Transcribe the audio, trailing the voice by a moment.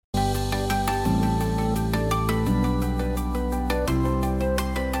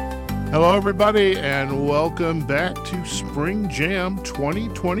Hello, everybody, and welcome back to Spring Jam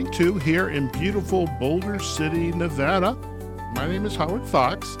 2022 here in beautiful Boulder City, Nevada. My name is Howard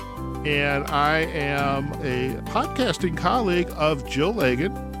Fox, and I am a podcasting colleague of Jill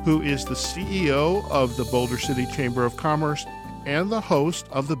Lagan, who is the CEO of the Boulder City Chamber of Commerce and the host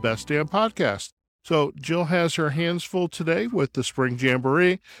of the Best Damn Podcast. So Jill has her hands full today with the Spring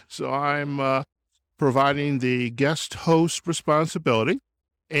Jamboree, so I'm providing the guest host responsibility.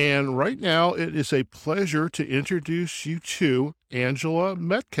 And right now, it is a pleasure to introduce you to Angela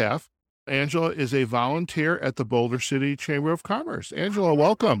Metcalf. Angela is a volunteer at the Boulder City Chamber of Commerce. Angela,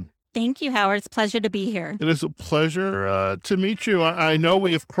 welcome. Thank you, Howard. It's a pleasure to be here. It is a pleasure to meet you. I know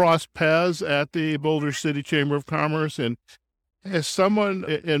we have crossed paths at the Boulder City Chamber of Commerce, and as someone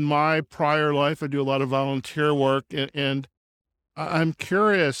in my prior life, I do a lot of volunteer work, and I'm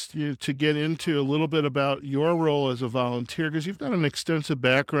curious to get into a little bit about your role as a volunteer, because you've got an extensive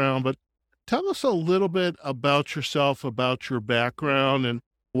background, but tell us a little bit about yourself, about your background, and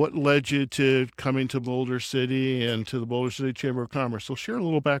what led you to coming to Boulder City and to the Boulder City Chamber of Commerce. So share a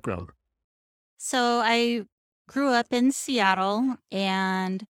little background. So I grew up in Seattle,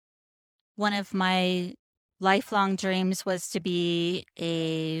 and one of my lifelong dreams was to be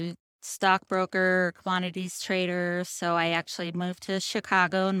a stockbroker, commodities trader. So I actually moved to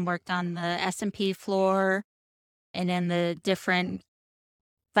Chicago and worked on the S&P floor and in the different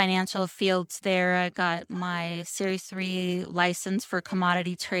financial fields there. I got my Series 3 license for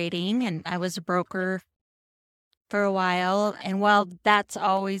commodity trading, and I was a broker for a while. And while that's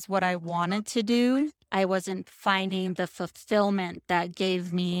always what I wanted to do, I wasn't finding the fulfillment that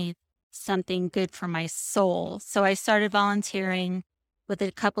gave me something good for my soul. So I started volunteering with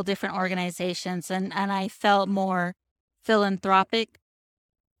a couple different organizations, and I felt more philanthropic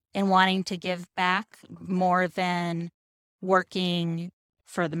and wanting to give back more than working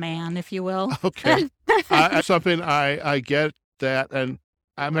for the man, if you will. Okay. I get that. And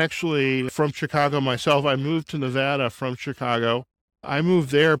I'm actually from Chicago myself. I moved to Nevada from Chicago. I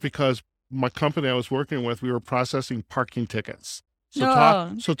moved there because my company I was working with, we were processing parking tickets.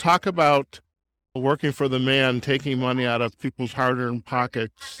 So talk about working for the man, taking money out of people's hard-earned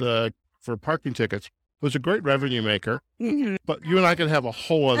pockets for parking tickets. Was a great revenue maker. Mhm. But you and I could have a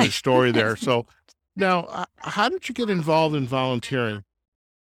whole other story there. So now, how did you get involved in volunteering?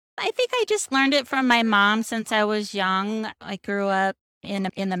 I think I just learned it from my mom since I was young. I grew up in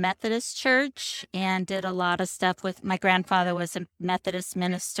the Methodist church and did a lot of stuff with my grandfather was a Methodist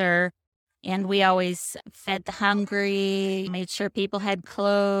minister. And we always fed the hungry, made sure people had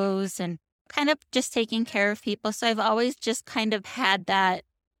clothes, and kind of just taking care of people. So I've always just kind of had that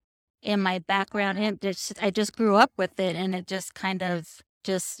in my background. And I just grew up with it, and it just kind of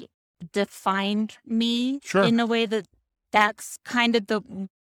just defined me in a way that's kind of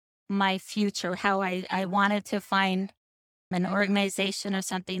my future, how I wanted to find an organization or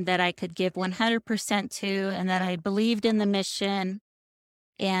something that I could give 100% to, and that I believed in the mission.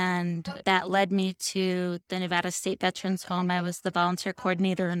 And that led me to the Nevada State Veterans Home. I was the volunteer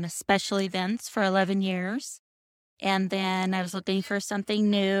coordinator in the special events for 11 years. And then I was looking for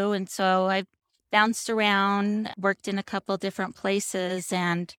something new. And so I bounced around, worked in a couple different places,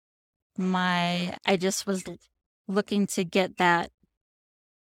 and I just was looking to get that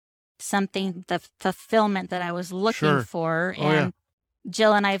something, the fulfillment that I was looking for. And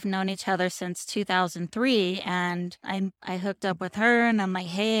Jill and I have known each other since 2003, and I hooked up with her, and I'm like,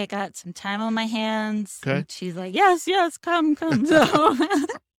 hey, I got some time on my hands. Okay. And she's like, yes, come. So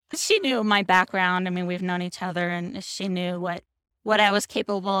she knew my background. I mean, we've known each other, and she knew what I was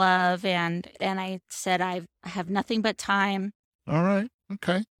capable of. And I said, I have nothing but time. All right.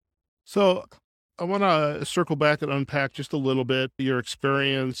 Okay. So I want to circle back and unpack just a little bit your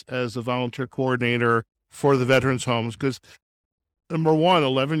experience as a volunteer coordinator for the veterans homes, because number one,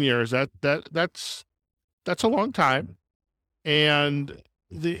 11 years, that's a long time. And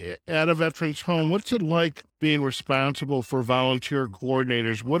at a veterans home, what's it like being responsible for volunteer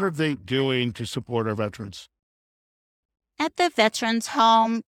coordinators? What are they doing to support our veterans? At the veterans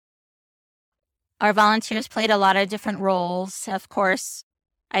home, our volunteers played a lot of different roles. Of course,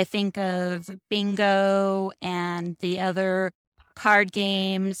 I think of bingo and the other card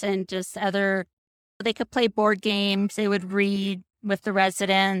games and just they could play board games. They would read with the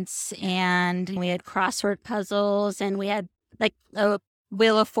residents, and we had crossword puzzles, and we had like a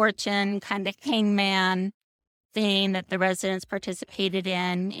Wheel of Fortune kind of hangman thing that the residents participated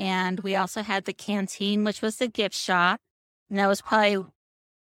in. And we also had the canteen, which was the gift shop. And that was probably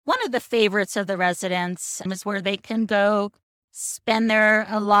one of the favorites of the residents. It was where they can go spend their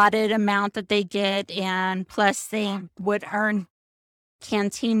allotted amount that they get, and plus they would earn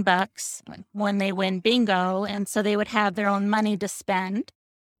canteen bucks when they win bingo. And so they would have their own money to spend.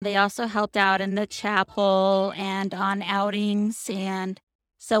 They also helped out in the chapel and on outings. And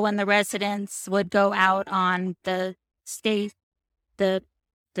so when the residents would go out on the state, the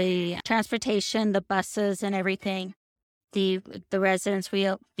transportation, the buses and everything, the residents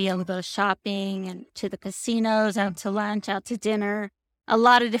will be able to go shopping and to the casinos, out to lunch, out to dinner. A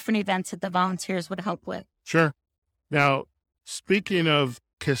lot of different events that the volunteers would help with. Sure. Now, speaking of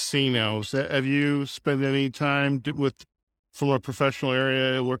casinos, have you spent any time from a professional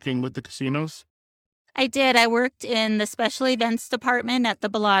area working with the casinos? I did. I worked in the special events department at the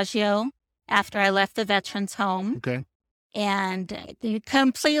Bellagio after I left the veterans home. Okay. And a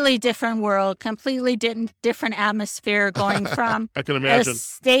completely different world, completely different atmosphere going from I can imagine a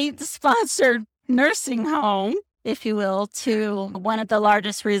state-sponsored nursing home, if you will, to one of the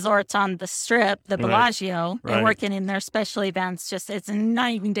largest resorts on the Strip, the Bellagio, and working in their special events. It's a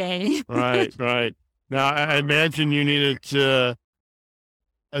night and day. Right. Now, I imagine you needed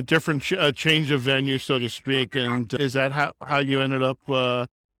a different change of venue, so to speak. And is that how you ended up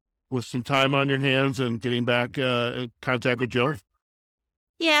with some time on your hands and getting back in contact with Jill?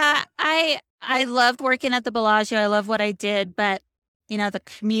 Yeah, I loved working at the Bellagio. I love what I did, but, the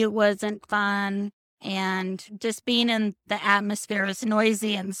commute wasn't fun. And just being in the atmosphere was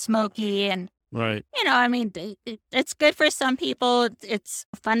noisy and smoky. And, right. It's good for some people. It's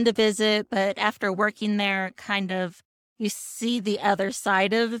fun to visit, but after working there, kind of, you see the other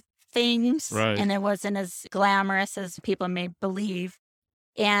side of things. Right. And it wasn't as glamorous as people may believe.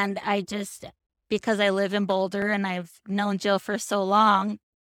 And because I live in Boulder and I've known Jill for so long,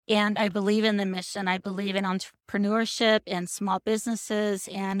 and I believe in the mission, I believe in entrepreneurship and small businesses,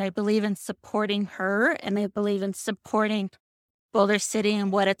 and I believe in supporting her, and I believe in supporting Boulder City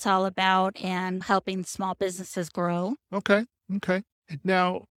and what it's all about and helping small businesses grow. Okay.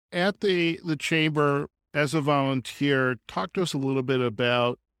 Now, at the chamber, as a volunteer, talk to us a little bit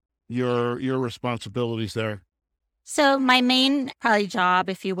about your responsibilities there. So my main probably job,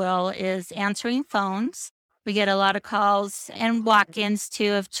 if you will, is answering phones. We get a lot of calls and walk-ins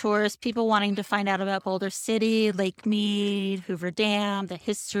too of tourists, people wanting to find out about Boulder City, Lake Mead, Hoover Dam, the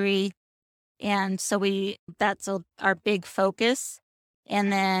history. And so that's our big focus.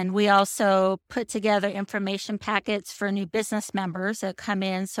 And then we also put together information packets for new business members that come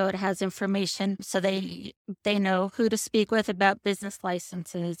in. So it has information so they know who to speak with about business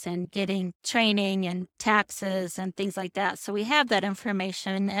licenses and getting training and taxes and things like that. So we have that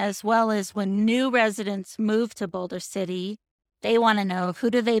information, as well as when new residents move to Boulder City, they want to know who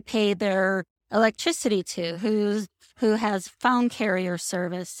do they pay their electricity to, who has phone carrier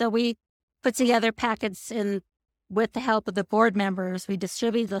service. So we put together packets with the help of the board members. We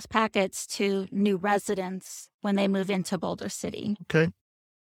distribute those packets to new residents when they move into Boulder City. Okay.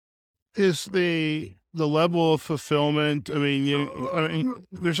 Is the level of fulfillment,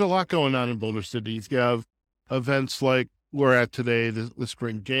 there's a lot going on in Boulder City. You have events like we're at today, the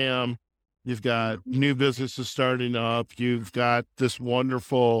Spring Jam. You've got new businesses starting up. You've got this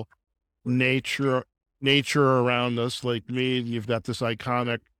wonderful nature around us, Lake Mead. You've got this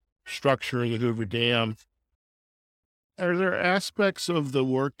iconic structure in the Hoover Dam. Are there aspects of the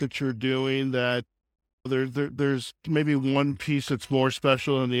work that you're doing that there's maybe one piece that's more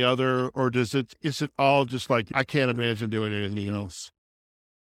special than the other, or is it all just like, I can't imagine doing anything else?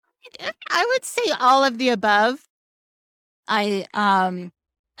 I would say all of the above. I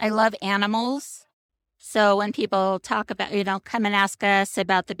love animals. So when people talk about, come and ask us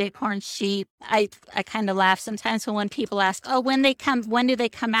about the bighorn sheep, I kind of laugh sometimes when people ask, when do they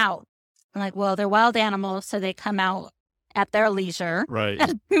come out? I'm like, well, they're wild animals, so they come out at their leisure. Right.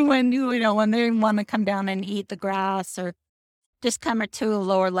 when they want to come down and eat the grass or just come to a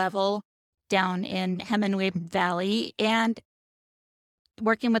lower level down in Hemingway Valley, and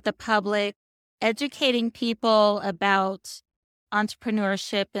working with the public, educating people about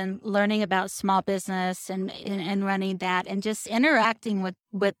entrepreneurship and learning about small business and running that, and just interacting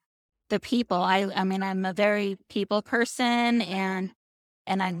with the people. I'm a very people person, and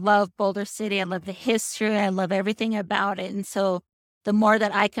I love Boulder City. I love the history. I love everything about it. And so the more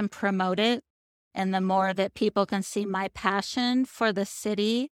that I can promote it, and the more that people can see my passion for the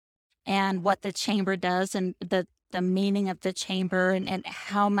city and what the chamber does, and the meaning of the chamber, and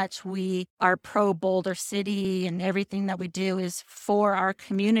how much we are pro Boulder City, and everything that we do is for our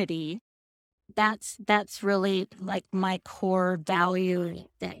community. That's really like my core value.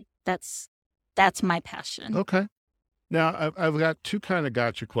 That's my passion. Okay. Now, I've got two kind of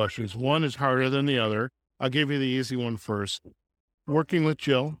gotcha questions. One is harder than the other. I'll give you the easy one first. Working with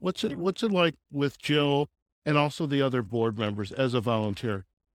Jill, what's it like with Jill and also the other board members as a volunteer?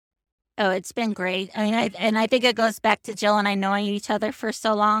 Oh, it's been great. I mean, I think it goes back to Jill and I knowing each other for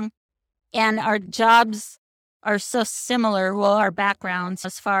so long, and our jobs are so similar. Well, our backgrounds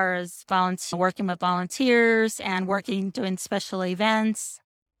as far as working with volunteers and doing special events.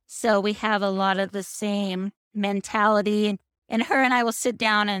 So we have a lot of the same mentality. And her and I will sit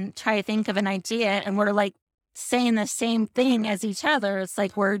down and try to think of an idea, and we're like saying the same thing as each other. It's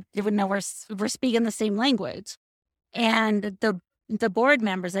like we're speaking the same language. And the board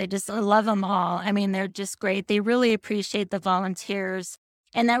members, I love them all. I mean, they're just great. They really appreciate the volunteers.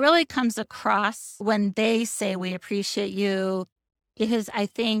 And that really comes across when they say, we appreciate you, because I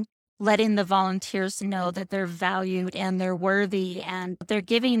think letting the volunteers know that they're valued and they're worthy and they're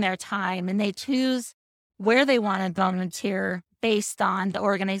giving their time, and they choose where they want to volunteer based on the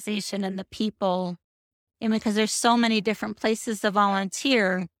organization and the people. And because there's so many different places to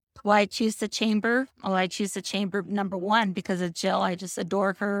volunteer, why choose the chamber? Well, I choose the chamber, number one, because of Jill. I just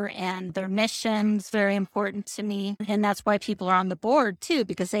adore her, and their mission's very important to me. And that's why people are on the board too,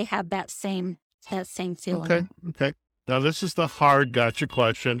 because they have that same feeling. Okay. Now this is the hard gotcha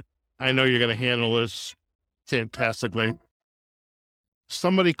question. I know you're going to handle this fantastically.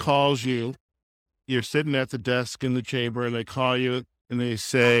 Somebody calls you, you're sitting at the desk in the chamber, and they call you and they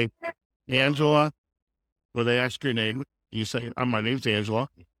say, Angela, or they ask your name. You say, my name's Angela.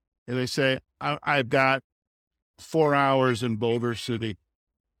 And they say, I've got 4 hours in Boulder City.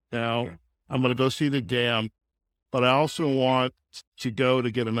 Now, I'm going to go see the dam, but I also want to go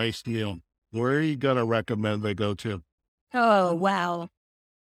to get a nice meal. Where are you going to recommend they go to? Oh, wow.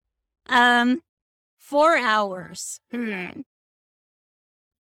 4 hours.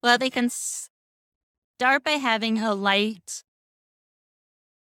 Well, they can start by having a light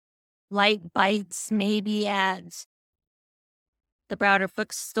bites, maybe at the Browder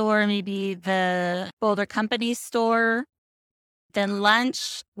Bookstore, maybe the Boulder Company store. Then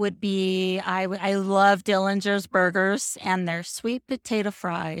lunch would be, I love Dillinger's Burgers, and their sweet potato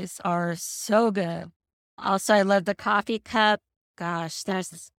fries are so good. Also, I love the Coffee Cup. Gosh,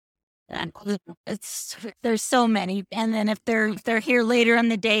 there's so many. And then if they're here later in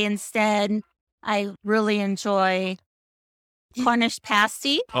the day instead, I really enjoy Cornish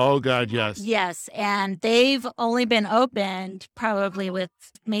pasty. Oh God, yes. Yes, and they've only been opened probably with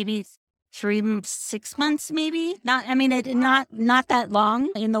maybe 6 months, maybe. Not that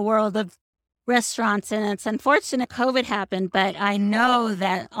long in the world of restaurants, and it's unfortunate COVID happened, but I know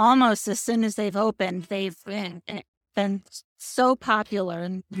that almost as soon as they've opened, they've been so popular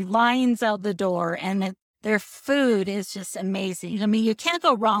and lines out the door, and their food is just amazing. I mean, you can't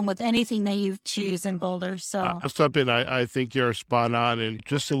go wrong with anything that you choose in Boulder. So something I think you're spot on, and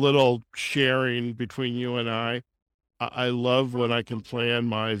just a little sharing between you and I love when I can plan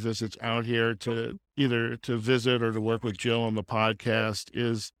my visits out here to either to visit or to work with Jill on the podcast.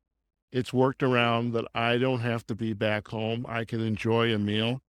 It's worked around that I don't have to be back home. I can enjoy a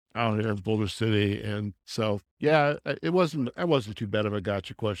meal out here in Boulder City. And so, yeah, it wasn't too bad of a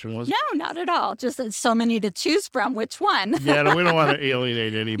gotcha question, was it? No, not at all. Just so many to choose from. Which one? Yeah, no, we don't want to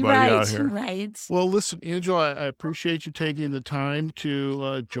alienate anybody out here. Right. Well, listen, Angela, I appreciate you taking the time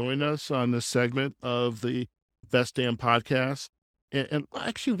to join us on this segment of the Best Damn Podcast. And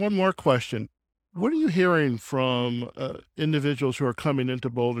actually, one more question. What are you hearing from individuals who are coming into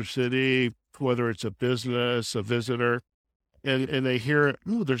Boulder City, whether it's a business, a visitor, and they hear,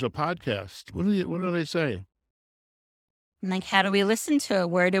 oh, there's a podcast? What are they saying? Like, how do we listen to it?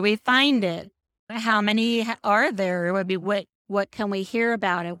 Where do we find it? How many are there? It would be what can we hear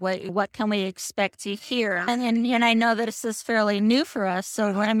about it? What can we expect to hear? And I know that this is fairly new for us,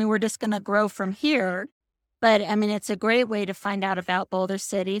 so we're just going to grow from here. But it's a great way to find out about Boulder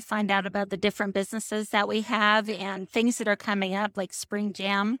City, find out about the different businesses that we have and things that are coming up, like Spring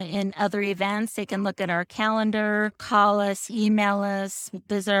Jam and other events. They can look at our calendar, call us, email us,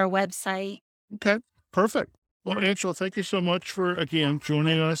 visit our website. Okay, perfect. Well, Angela, thank you so much for, again,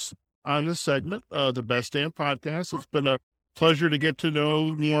 joining us on this segment of the Best Damn Podcast. It's been a pleasure to get to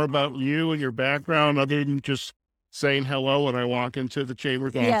know more about you and your background, other than just saying hello when I walk into the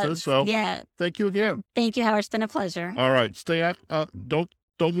chamber's office. So thank you again. Thank you, Howard. It's been a pleasure. All right. Stay at, don't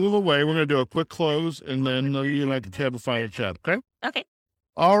move away. We're going to do a quick close, and then you and I can have a final chat. Okay? Okay.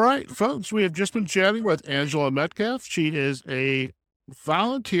 All right, folks. We have just been chatting with Angela Metcalf. She is a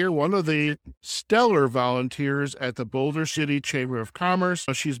volunteer, one of the stellar volunteers at the Boulder City Chamber of Commerce.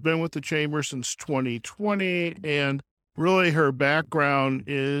 She's been with the chamber since 2020, and really her background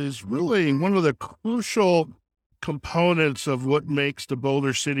is really one of the crucial components of what makes the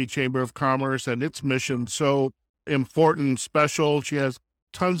Boulder City Chamber of Commerce and its mission so important, special. She has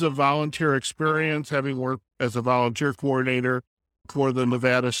tons of volunteer experience, having worked as a volunteer coordinator for the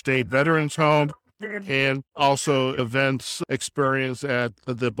Nevada State Veterans Home, and also events experience at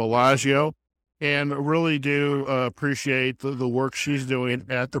the Bellagio. And really do appreciate the work she's doing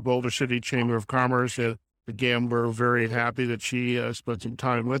at the Boulder City Chamber of Commerce. And again, we're very happy that she spent some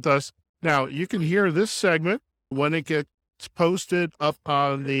time with us. Now, you can hear this segment when it gets posted up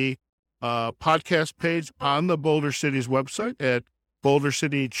on the podcast page on the Boulder City's website at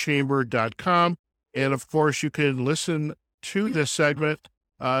bouldercitychamber.com. And of course, you can listen to this segment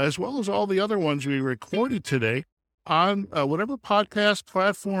as well as all the other ones we recorded today on whatever podcast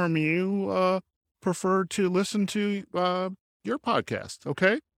platform you prefer to listen to your podcast.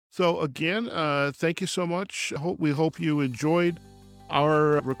 Okay. So again, thank you so much. We hope you enjoyed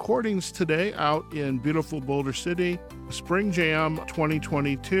our recordings today out in beautiful Boulder City, Spring Jam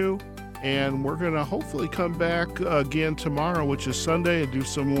 2022. And we're going to hopefully come back again tomorrow, which is Sunday, and do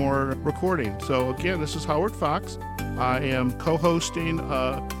some more recording. So again, this is Howard Fox. I am co-hosting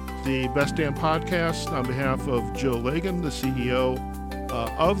the Best Damn Podcast on behalf of Jill Lagan, the CEO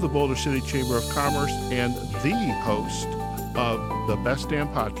of the Boulder City Chamber of Commerce and the host of the Best Damn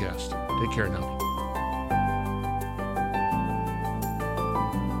Podcast. Take care now.